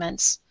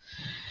assignments,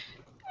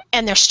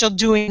 and they're still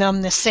doing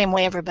them the same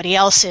way everybody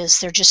else is.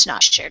 They're just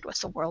not shared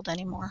with the world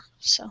anymore.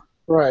 So.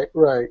 Right.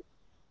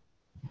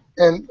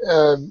 And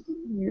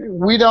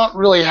we don't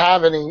really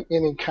have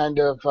any kind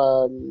of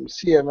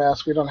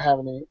CMS. We don't have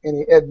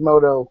any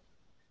Edmodo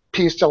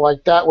piece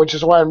like that, which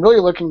is why I'm really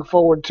looking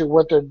forward to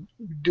what they're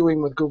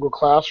doing with Google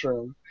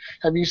Classroom.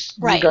 Have you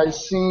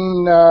guys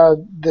seen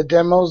the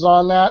demos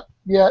on that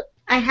yet?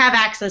 I have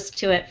access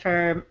to it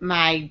for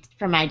my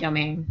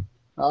domain.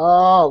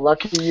 Oh,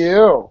 lucky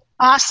you.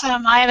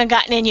 Awesome. I haven't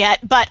gotten in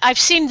yet, but I've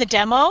seen the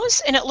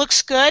demos, and it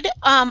looks good.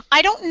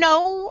 I don't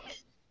know.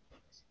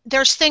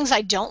 There's things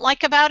I don't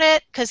like about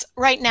it, because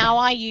right now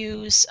I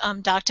use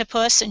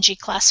Doctopus and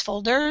G-Class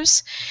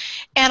folders,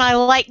 and I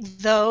like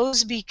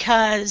those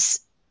because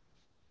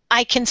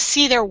I can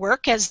see their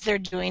work as they're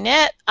doing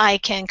it. I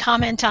can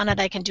comment on it.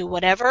 I can do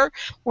whatever.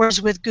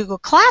 Whereas with Google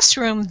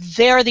Classroom,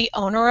 they're the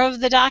owner of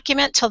the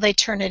document till they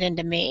turn it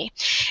into me.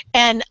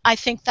 And I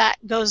think that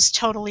goes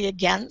totally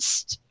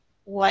against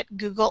what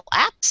Google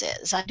Apps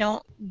is. I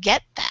don't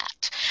get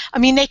that.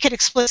 They could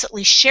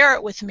explicitly share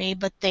it with me,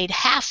 but they'd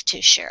have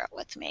to share it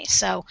with me.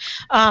 So,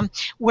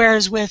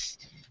 whereas with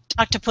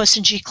Doctopus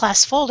and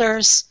G-Class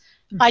folders,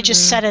 I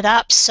just set it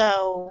up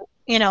so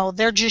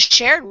they're just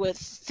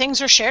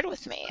things are shared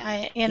with me.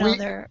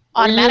 They're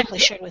automatically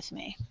shared with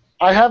me.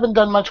 I haven't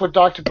done much with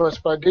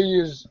Doctopus, but I do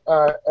use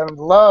and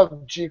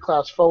love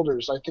G-Class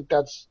folders. I think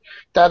that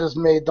has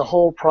made the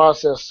whole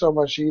process so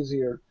much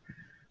easier.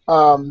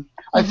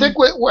 I think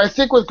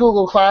with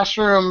Google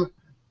Classroom,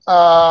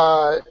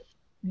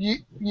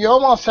 you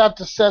almost have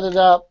to set it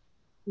up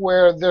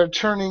where they're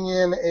turning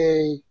in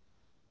a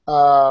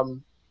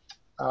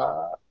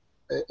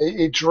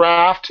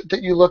draft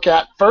that you look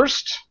at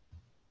first,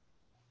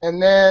 and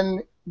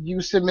then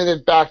you submit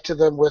it back to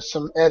them with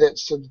some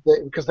edits,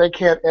 because they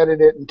can't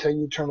edit it until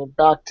you turn it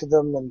back to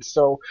them, and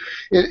so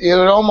it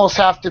would almost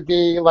have to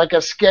be like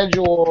a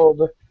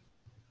scheduled.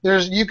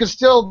 You can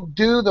still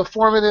do the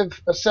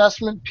formative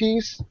assessment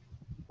piece,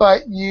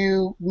 but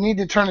you need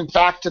to turn it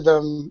back to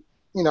them,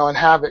 and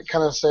have it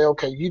kind of say,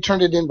 okay, you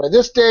turned it in by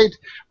this date,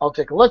 I'll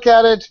take a look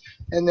at it,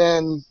 and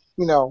then,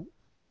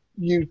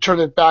 you turn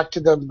it back to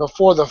them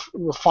before the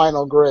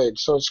final grade.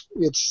 So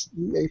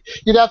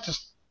you'd have to,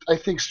 I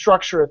think,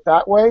 structure it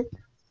that way,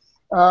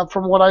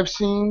 from what I've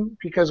seen,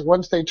 because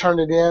once they turn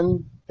it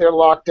in, they're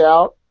locked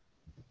out,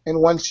 and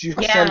once you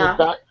send it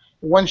back,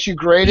 once you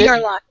grade it,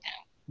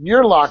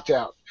 you're locked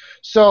out.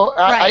 So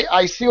Right.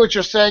 I see what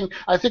you're saying.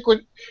 I think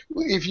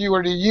if you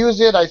were to use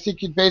it, I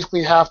think you'd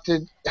basically have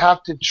to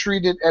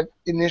treat it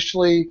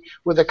initially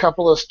with a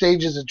couple of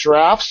stages of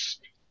drafts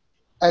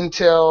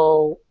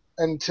until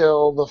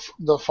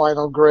the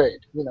final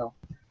grade,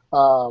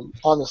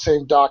 on the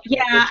same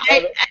document. Yeah,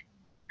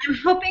 I'm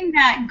hoping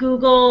that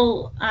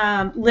Google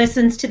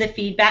listens to the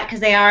feedback,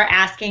 because they are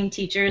asking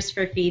teachers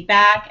for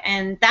feedback,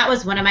 and that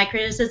was one of my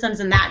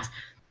criticisms, and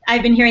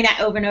I've been hearing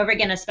that over and over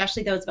again,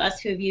 especially those of us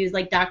who've used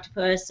like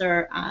Doctopus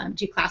or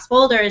G-Class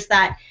folders,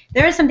 that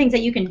there are some things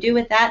that you can do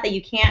with that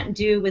you can't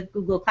do with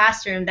Google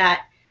Classroom,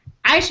 that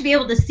I should be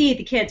able to see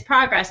the kids'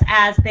 progress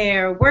as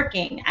they're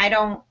working. I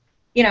don't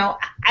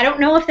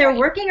know if they're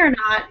working or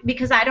not,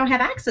 because I don't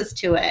have access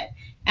to it,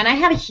 and I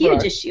have a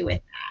huge issue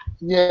with that.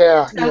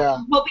 Yeah, so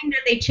I'm hoping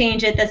that they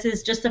change it. This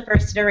is just the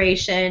first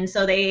iteration,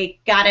 so they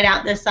got it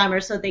out this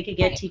summer so they could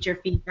get teacher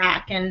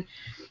feedback, and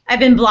I've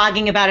been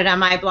blogging about it on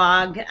my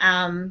blog.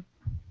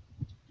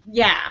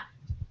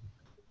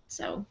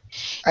 So.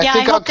 I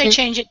hope they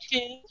change it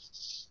too.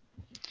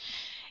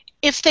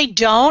 If they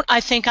don't, I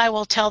think I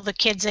will tell the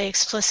kids they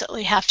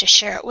explicitly have to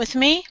share it with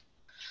me,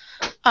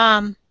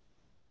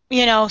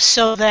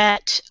 so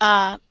that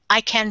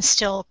I can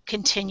still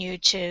continue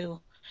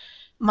to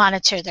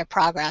monitor their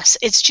progress.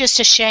 It's just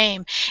a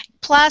shame.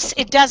 Plus,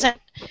 it doesn't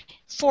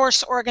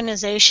force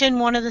organization.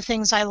 One of the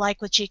things I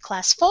like with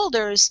G-Class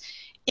folders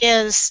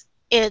is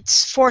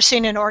it's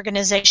forcing an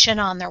organization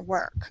on their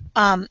work.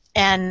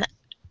 And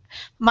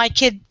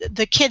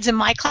the kids in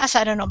my class,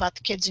 I don't know about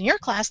the kids in your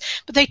class,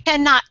 but they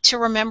tend not to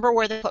remember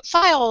where they put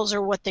files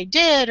or what they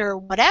did or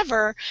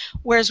whatever,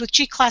 whereas with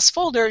G-Class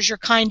folders,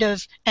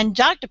 and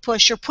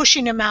Doctopus, you're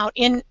pushing them out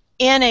in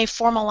a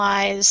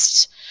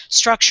formalized,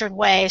 structured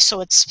way,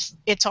 so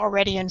it's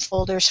already in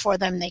folders for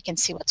them. They can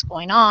see what's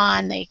going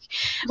on.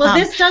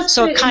 This does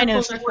so put it kind in a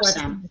of folder forces for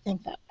them. them to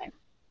think that way.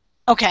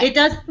 Okay. It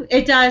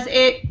does.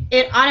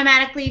 It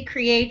automatically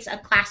creates a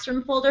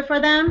classroom folder for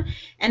them,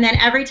 and then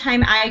every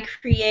time I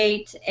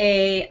create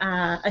a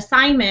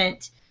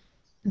assignment,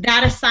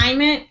 that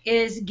assignment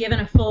is given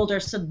a folder,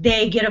 so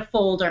they get a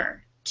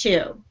folder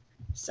too.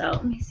 So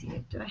let me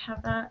see. Do I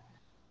have that?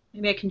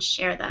 Maybe I can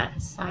share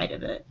that side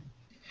of it.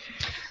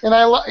 And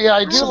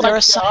I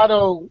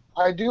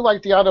do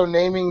like the auto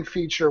naming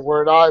feature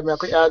where it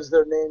automatically adds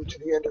their name to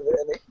the end of it,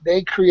 and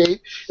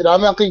it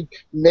automatically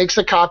makes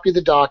a copy of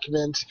the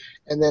document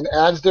and then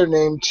adds their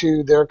name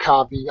to their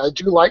copy. I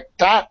do like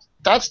that.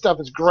 That stuff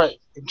is great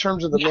in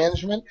terms of the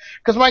management,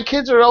 because my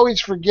kids are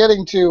always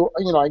forgetting to,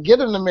 I get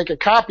them to make a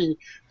copy,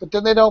 but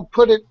then they don't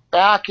put it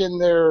back in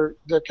their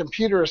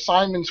computer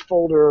assignments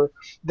folder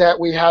that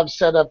we have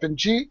set up in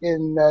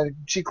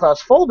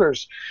G-Class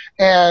folders,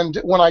 and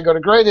when I go to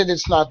grade it,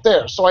 it's not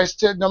there. So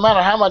no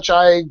matter how much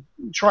I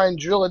try and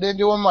drill it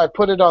into them, I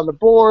put it on the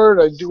board,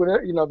 I do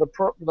it,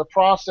 the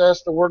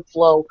process, the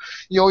workflow.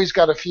 You always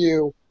got a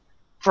few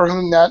for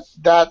whom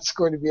that's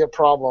going to be a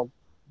problem.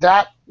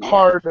 That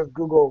part of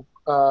Google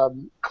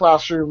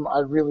Classroom I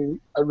really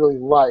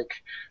like,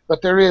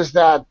 but there is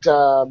that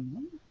the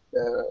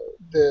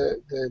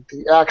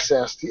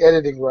access, the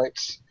editing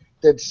rights,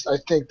 that's I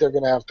think they're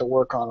going to have to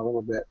work on a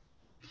little bit.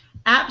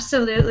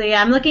 Absolutely.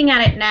 I'm looking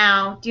at it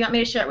now. Do you want me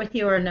to share it with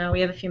you or no?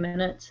 We have a few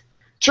minutes.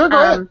 Sure,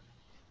 go ahead.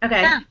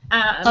 Okay.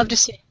 Yeah, love to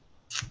see.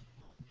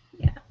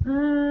 Yeah.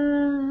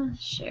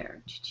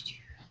 Share.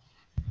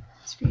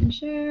 Screen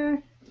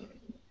share.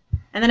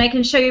 And then I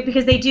can show you,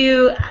 because they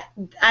do,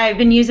 I've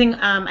been using,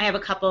 I have a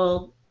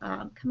couple,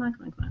 come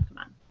on,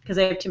 because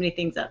I have too many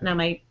things up. Now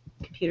my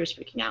computer's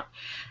freaking out.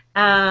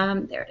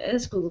 There it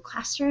is, Google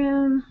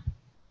Classroom,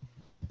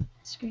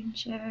 screen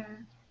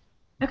share.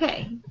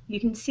 Okay, you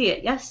can see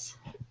it, yes?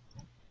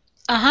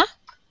 Uh-huh.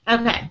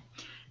 Okay,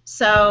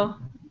 so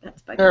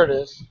that's bugging. There it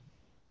is.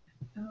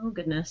 Oh,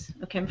 goodness.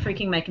 Okay, I'm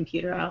freaking my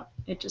computer out.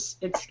 It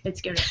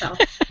scared itself.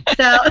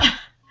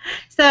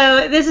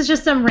 So this is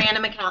just some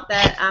random account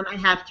that I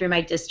have through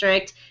my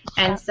district,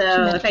 and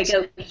so if I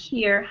go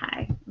here,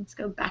 let's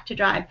go back to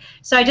Drive.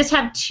 So I just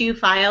have 2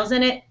 files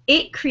in it.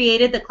 It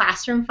created the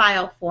classroom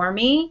file for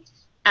me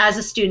as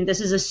a student.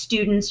 This is a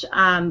student's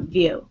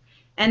view.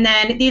 And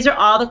then these are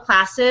all the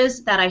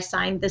classes that I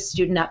signed this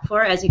student up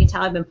for. As you can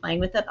tell, I've been playing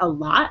with it a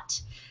lot.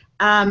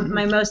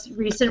 My most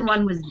recent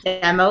one was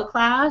demo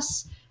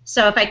class.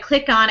 So if I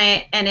click on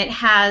it, and it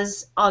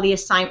has all the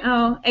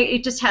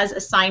it just has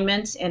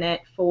assignments in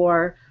it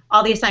for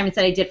all the assignments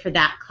that I did for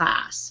that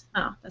class.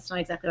 Oh, that's not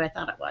exactly what I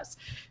thought it was.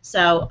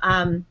 So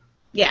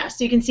yeah,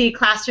 so you can see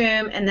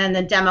classroom, and then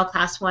the demo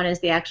class 1 is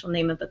the actual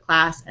name of the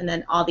class, and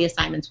then all the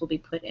assignments will be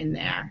put in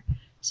there.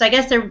 So I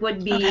guess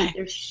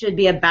there should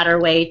be a better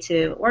way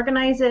to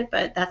organize it,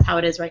 but that's how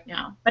it is right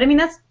now. But I mean,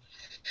 that's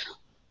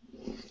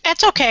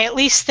okay. At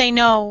least they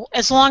know,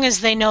 as long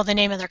as they know the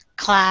name of their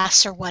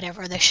class or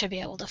whatever, they should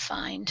be able to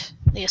find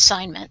the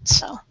assignment.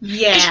 So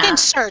yeah, you can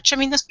search. I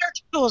mean, the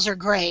search tools are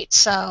great.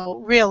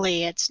 So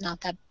really, it's not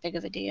that big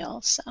of a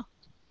deal. So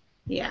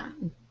yeah,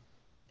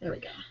 there we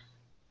go.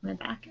 Am I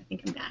back? I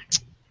think I'm back.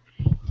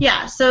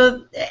 Yeah,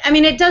 so I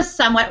mean, it does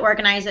somewhat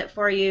organize it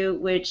for you,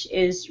 which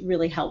is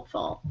really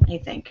helpful, I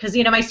think, because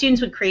my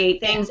students would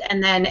create things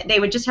and then they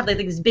would just have like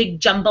this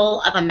big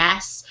jumble of a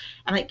mess.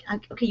 I'm like,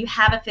 okay, you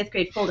have a 5th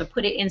grade folder,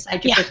 put it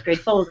inside your 5th grade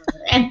folder,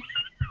 and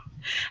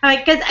I'm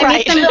like, because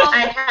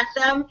I had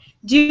them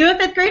do a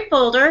 5th grade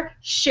folder,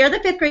 share the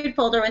 5th grade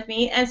folder with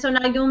me, and so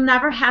now you'll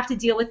never have to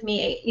deal with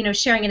me,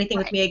 sharing anything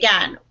with me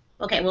again.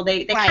 Okay, well,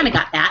 they kind of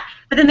got that,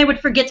 but then they would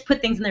forget to put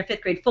things in their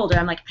 5th grade folder.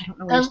 I'm like, I don't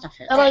know where your stuff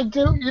is. And I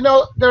do,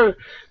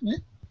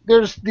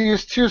 there's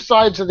these two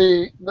sides of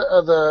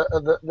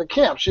the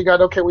camps. You got,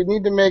 okay, we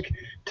need to make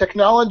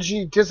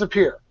technology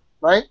disappear,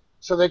 right?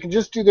 So they can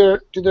just do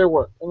their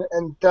work,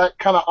 and that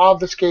kind of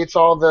obfuscates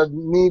all the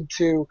need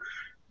to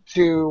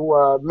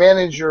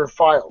manage your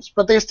files.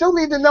 But they still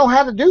need to know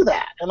how to do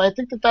that, and I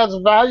think that that's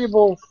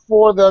valuable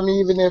for them,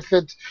 even if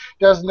it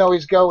doesn't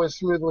always go as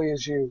smoothly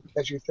as you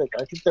think.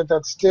 I think that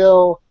that's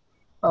still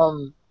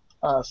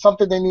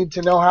something they need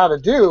to know how to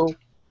do,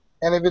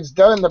 and if it's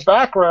done in the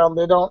background,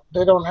 they don't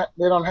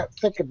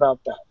think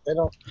about that. They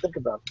don't think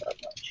about that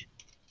much.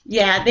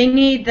 Yeah, they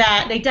need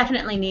that. They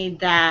definitely need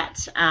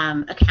that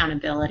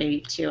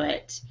accountability to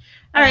it.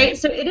 All right,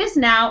 so it is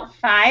now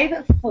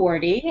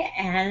 5:40,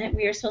 and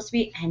we are supposed to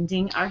be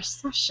ending our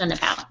session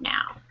about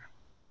now.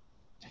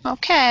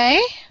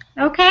 Okay.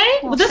 Okay.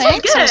 Well, this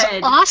was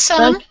good.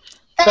 Awesome.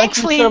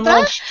 Thanks, Lisa. So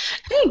much.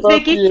 Thanks,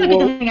 Vicki. It's good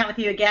to hang out with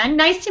you again.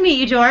 Nice to meet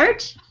you,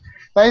 George.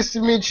 Nice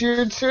to meet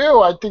you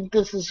too. I think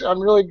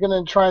I'm really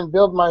going to try and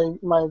build my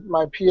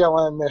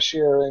PLN this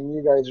year, and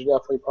you guys are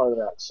definitely part of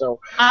that. So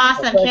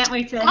awesome! Can't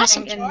wait to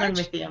hang and learn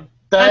with you.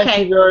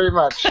 Thank you very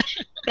much.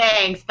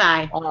 Thanks.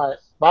 Bye. All right.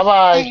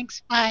 Bye-bye.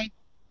 Thanks. Bye.